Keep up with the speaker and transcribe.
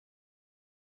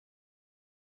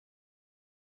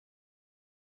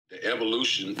the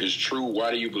evolution is true.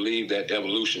 Why do you believe that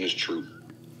evolution is true?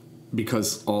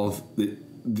 Because all of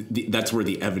that's where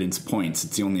the evidence points.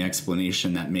 It's the only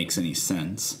explanation that makes any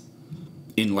sense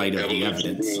in light of the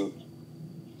evidence.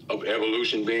 Of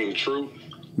evolution being true?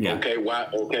 Yeah. Okay, why?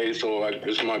 Okay, so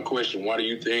this is my question. Why do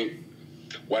you think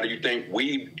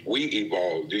we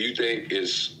evolved? Do you think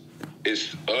it's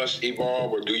us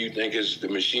evolve, or do you think it's the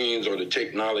machines or the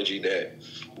technology that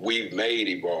we've made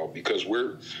evolve? Because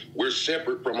we're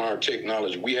separate from our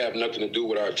technology. We have nothing to do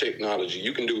with our technology.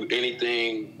 You can do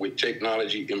anything with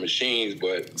technology and machines,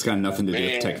 but it's got nothing to do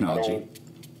with technology.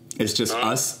 It's just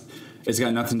us. It's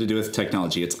got nothing to do with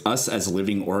technology. It's us as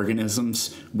living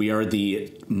organisms. We are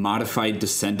the modified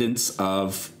descendants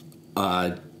of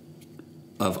other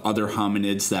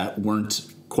hominids that weren't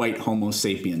quite Homo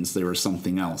sapiens. They were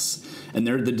something else. And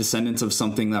they're the descendants of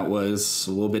something that was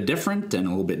a little bit different and a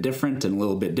little bit different and a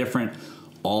little bit different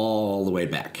all the way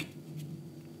back.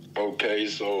 Okay,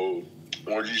 so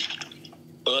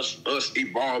us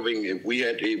evolving, if we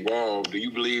had to evolve, do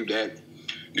you believe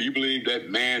that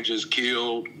man just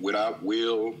killed without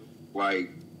will, like,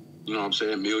 you know what I'm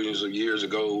saying, millions of years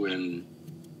ago? And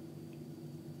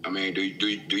I mean, do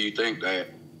you think that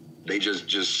they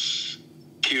just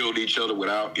killed each other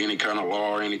without any kind of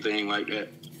law or anything like that?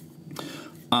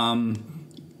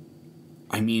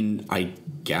 I mean, I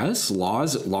guess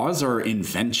laws are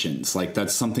inventions. Like,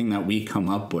 that's something that we come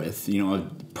up with. You know,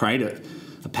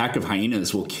 a pack of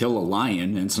hyenas will kill a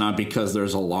lion, and it's not because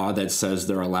there's a law that says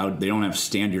they're allowed. They don't have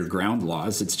stand your ground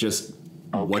laws. It's just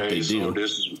what they do. So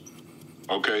this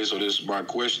is my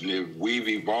question. If we've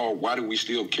evolved, why do we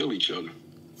still kill each other?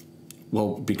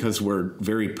 Well, because we're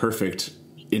very perfect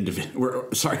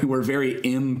we're very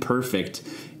imperfect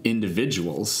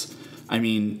individuals. I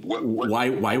mean,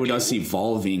 why would us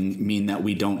evolving mean that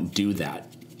we don't do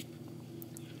that?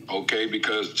 Okay,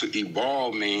 because to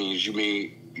evolve means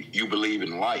you believe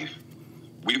in life.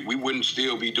 We wouldn't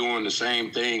still be doing the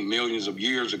same thing millions of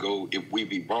years ago if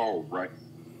we've evolved, right?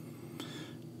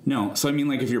 No. So, I mean,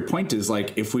 like, if your point is,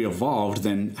 like, if we evolved,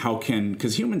 then how can...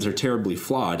 Because humans are terribly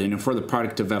flawed, and if we're the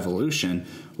product of evolution,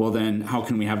 well, then how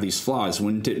can we have these flaws?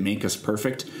 Wouldn't it make us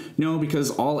perfect? No,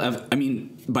 because I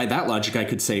mean, by that logic, I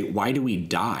could say, why do we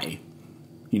die?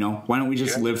 You know, why don't we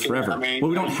just live forever? Well,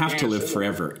 we don't have to live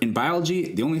forever. In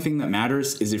biology, the only thing that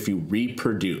matters is if you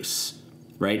reproduce,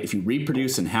 right? If you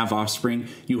reproduce and have offspring,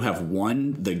 you have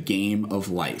won the game of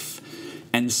life.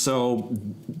 And so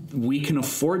we can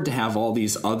afford to have all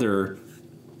these other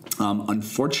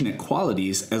unfortunate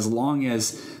qualities as long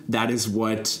as that is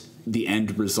what the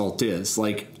end result is.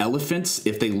 Like elephants,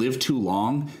 if they live too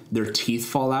long, their teeth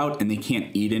fall out and they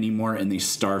can't eat anymore and they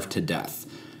starve to death.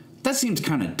 That seems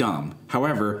kind of dumb.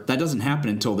 However, that doesn't happen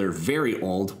until they're very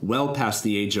old, well past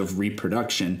the age of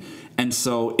reproduction, and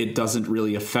so it doesn't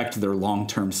really affect their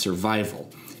long-term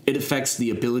survival. It affects the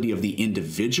ability of the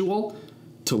individual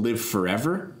to live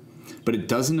forever, but it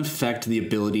doesn't affect the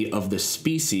ability of the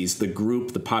species, the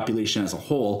group, the population as a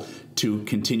whole to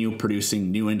continue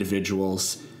producing new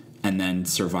individuals and then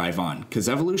survive on. Because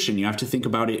evolution, you have to think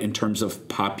about it in terms of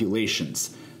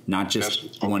populations, not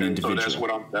just one individual.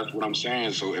 So that's what I'm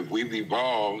saying. So if we've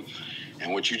evolved,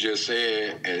 and what you just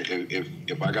said,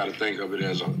 if I got to think of it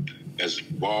as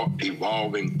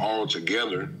evolving all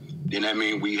together, then that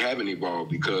means we haven't evolved,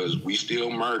 because we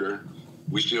still murder.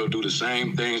 We still do the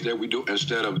same things that we do.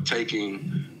 Instead of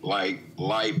taking like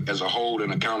life as a whole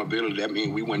and accountability, that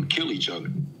means we wouldn't kill each other.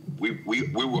 We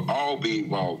will all be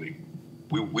evolving.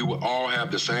 We will all have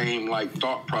the same like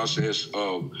thought process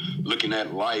of looking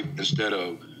at life instead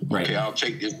of, okay, I'll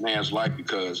take this man's life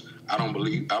because I don't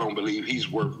believe he's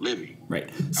worth living. Right.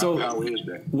 So how is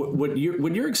that? What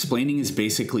you're explaining is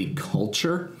basically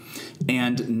culture,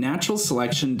 and natural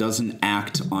selection doesn't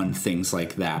act on things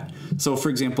like that. So, for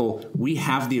example, we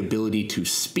have the ability to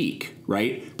speak,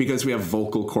 right? Because we have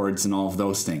vocal cords and all of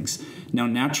those things. Now,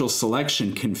 natural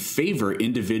selection can favor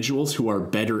individuals who are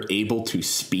better able to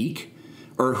speak,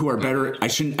 or who are better. I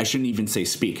shouldn't even say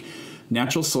speak.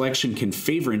 Natural selection can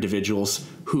favor individuals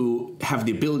who have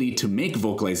the ability to make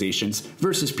vocalizations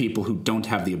versus people who don't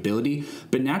have the ability.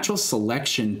 But natural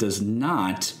selection does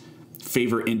not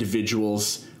favor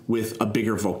individuals with a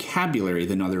bigger vocabulary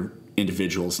than other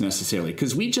individuals necessarily,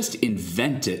 because we just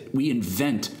invent it. We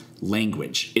invent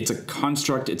language. It's a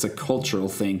construct. It's a cultural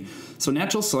thing. So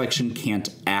natural selection can't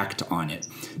act on it.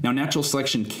 Now, natural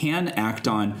selection can act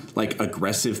on like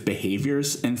aggressive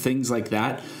behaviors and things like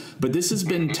that. But this has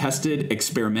been tested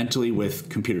experimentally with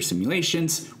computer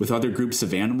simulations, with other groups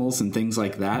of animals and things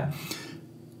like that.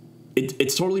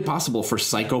 It's totally possible for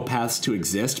psychopaths to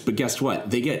exist, but guess what?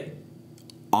 They get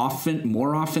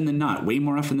more often than not, way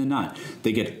more often than not,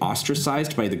 they get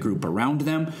ostracized by the group around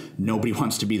them. Nobody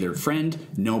wants to be their friend.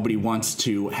 Nobody wants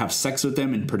to have sex with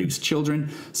them and produce children.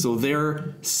 So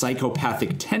their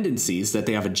psychopathic tendencies that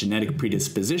they have a genetic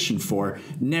predisposition for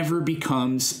never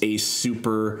becomes a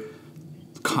super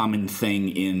common thing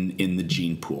in the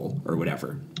gene pool or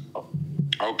whatever.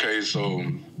 Okay, so,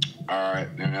 all right,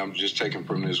 and I'm just taking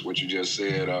from this what you just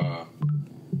said,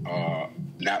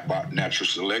 natural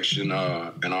selection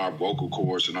and our vocal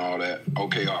cords and all that.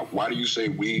 Okay, why do you say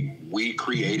we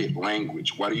created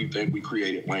language? Why do you think we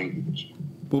created language?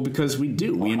 Well, because we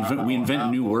do. We invent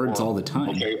new words all the time.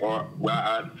 Okay, well,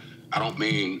 I don't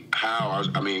mean how.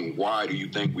 I mean, why do you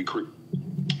think we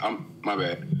my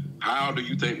bad. How do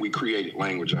you think we created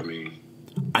language? I mean,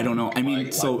 I don't know. I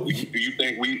mean, do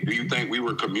you think we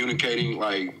were communicating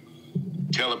like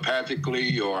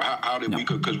telepathically, or how did we?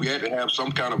 Because we had to have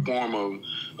some kind of form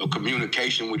of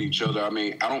communication with each other. I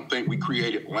mean, I don't think we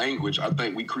created language. I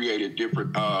think we created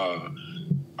different.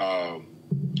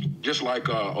 Just like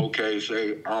okay,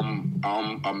 say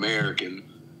I'm American.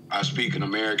 I speak an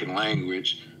American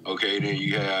language. Okay, then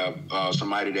you have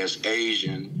somebody that's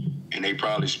Asian, and they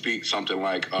probably speak something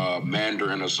like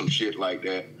Mandarin or some shit like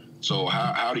that. So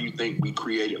how do you think we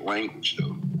created language,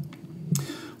 though?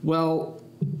 Well,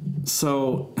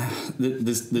 so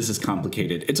this is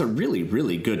complicated. It's a really,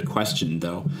 really good question,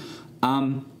 though.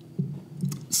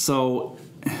 So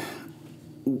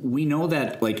we know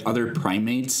that like other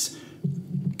primates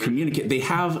communicate. They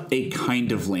have a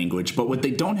kind of language, but what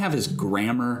they don't have is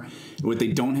grammar. What they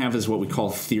don't have is what we call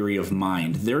theory of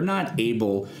mind. They're not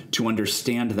able to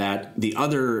understand that the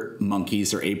other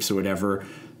monkeys or apes or whatever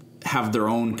have their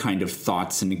own kind of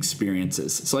thoughts and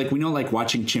experiences. So like we know, like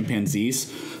watching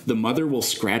chimpanzees, the mother will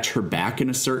scratch her back in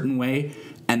a certain way,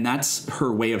 and that's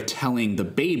her way of telling the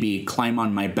baby, climb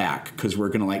on my back, because we're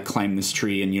going to like climb this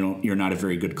tree, and you're not a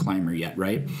very good climber yet,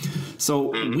 right?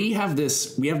 So we have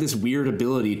this weird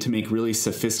ability to make really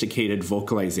sophisticated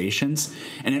vocalizations,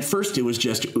 and at first it was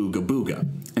just ooga booga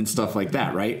and stuff like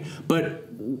that, right? But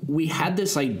we have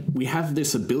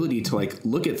this ability to like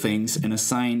look at things and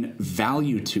assign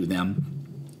value to them.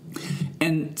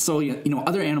 And so, you know,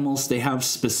 other animals, they have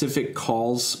specific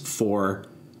calls for,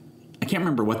 I can't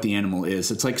remember what the animal is.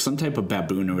 It's like some type of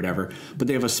baboon or whatever, but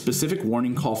they have a specific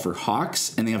warning call for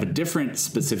hawks, and they have a different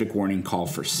specific warning call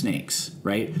for snakes,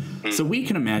 right? So we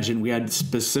can imagine we had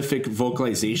specific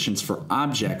vocalizations for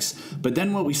objects, but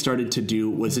then what we started to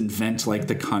do was invent like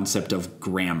the concept of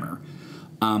grammar.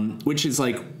 Which is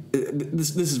like,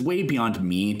 this is way beyond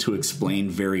me to explain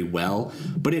very well,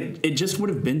 but it just would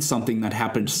have been something that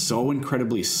happened so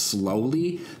incredibly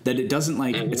slowly that it doesn't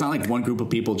like, it's not like one group of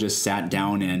people just sat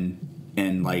down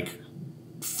and like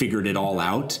figured it all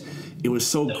out. It was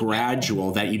so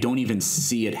gradual that you don't even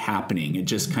see it happening. It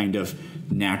just kind of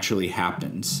naturally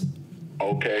happens.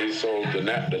 Okay, so the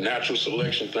natural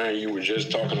selection thing you were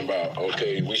just talking about,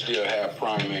 okay, we still have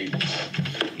primates,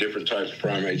 different types of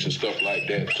primates and stuff like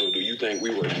that. So do you think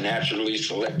we were naturally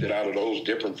selected out of those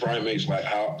different primates? Like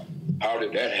how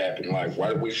did that happen? Like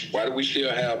why do we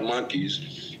still have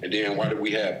monkeys, and then why do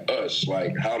we have us?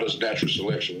 Like how does natural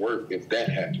selection work if that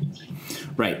happens?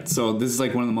 Right. So this is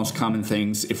like one of the most common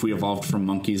things. If we evolved from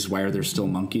monkeys, why are there still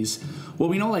monkeys? Well,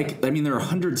 we know there are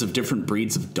hundreds of different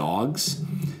breeds of dogs.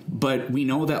 But we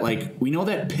know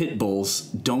that pit bulls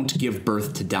don't give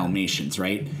birth to Dalmatians,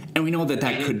 right? And we know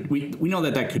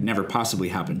that could never possibly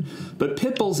happen. But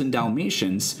pit bulls and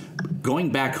Dalmatians,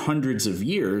 going back hundreds of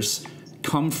years,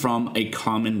 come from a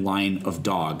common line of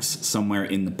dogs somewhere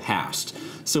in the past.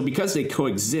 So because they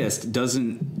coexist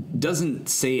doesn't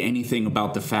say anything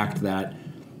about the fact that,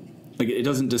 like, it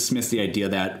doesn't dismiss the idea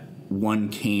that one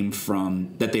came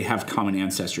from, that they have common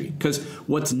ancestry. Because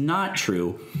what's not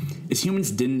true is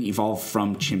humans didn't evolve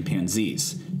from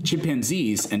chimpanzees.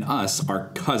 Chimpanzees and us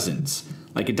are cousins.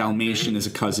 Like a Dalmatian is a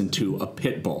cousin to a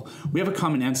pit bull. We have a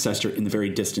common ancestor in the very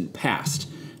distant past.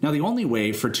 Now, the only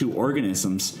way for two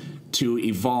organisms to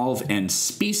evolve and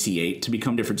speciate, to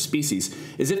become different species,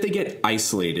 is if they get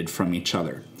isolated from each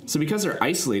other. So because they're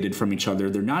isolated from each other,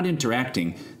 they're not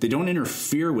interacting, they don't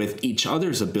interfere with each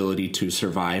other's ability to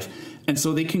survive, and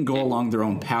so they can go along their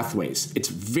own pathways. It's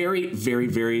very, very,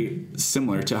 very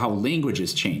similar to how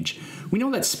languages change. We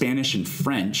know that Spanish and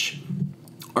French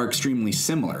are extremely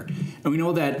similar, and we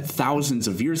know that thousands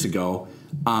of years ago,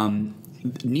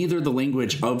 neither the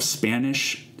language of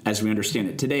Spanish as we understand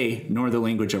it today, nor the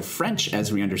language of French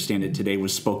as we understand it today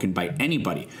was spoken by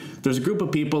anybody. There's a group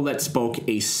of people that spoke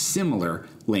a similar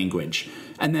language.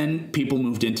 And then people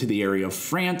moved into the area of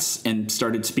France and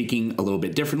started speaking a little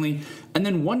bit differently. And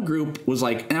then one group was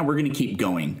like, we're going to keep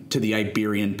going to the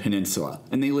Iberian Peninsula.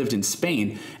 And they lived in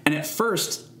Spain. And at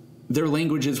first, their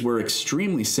languages were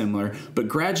extremely similar, but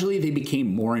gradually they became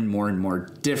more and more and more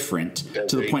different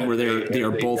to the point where they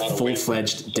are both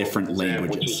full-fledged different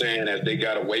languages. What you're saying, as they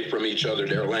got away from each other,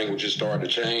 their languages started to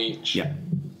change? Yeah.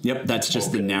 Yep, that's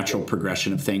just the natural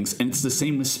progression of things. And it's the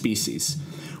same with species.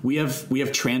 We have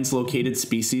translocated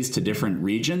species to different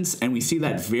regions, and we see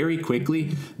that very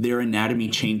quickly their anatomy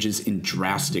changes in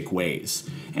drastic ways.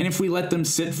 And if we let them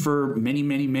sit for many,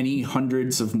 many, many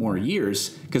hundreds of more years,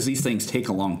 because these things take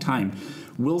a long time,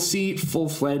 we'll see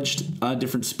full-fledged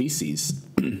different species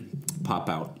pop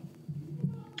out.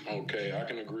 Okay, I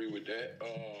can agree with that.